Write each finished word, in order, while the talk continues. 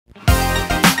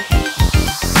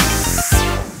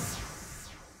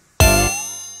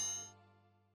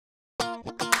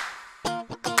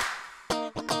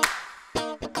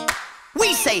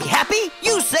say happy,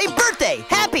 you say birthday.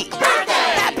 Happy. Birthday.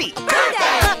 Happy.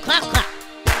 Birthday. Clap, clap, clap.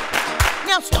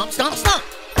 Now stomp, stomp, stomp.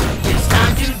 It's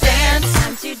time to dance.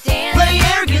 Time to dance. Play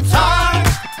air guitar.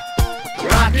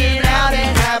 Rocking out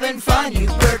and having fun, you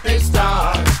birthday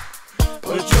star.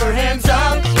 Put your hands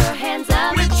up. Put your hands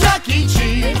up. With Chuck E.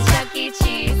 Cheese. With Chuck E.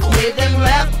 Cheese. With them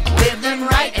left, with them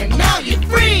right, and now you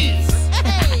freeze.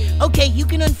 Okay, you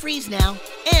can unfreeze now.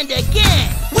 And again.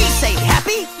 We say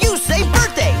happy, you say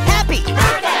birthday. Happy.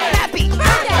 Birthday. Happy.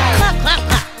 Birthday. Clap, clap,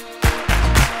 clap.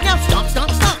 Now stomp,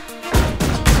 stomp, stomp.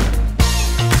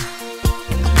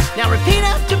 Now repeat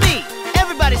after me.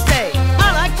 Everybody say,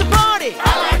 I like to party.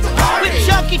 I like to party. With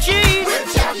Chuck E. Cheese.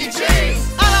 With Chuck E.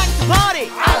 Cheese. I like to party.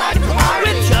 I like to party.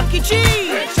 With Chuck E. Cheese.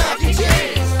 With Chuck E.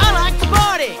 Cheese. I like to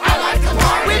party. I like to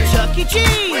party. With Chuck E.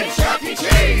 Cheese.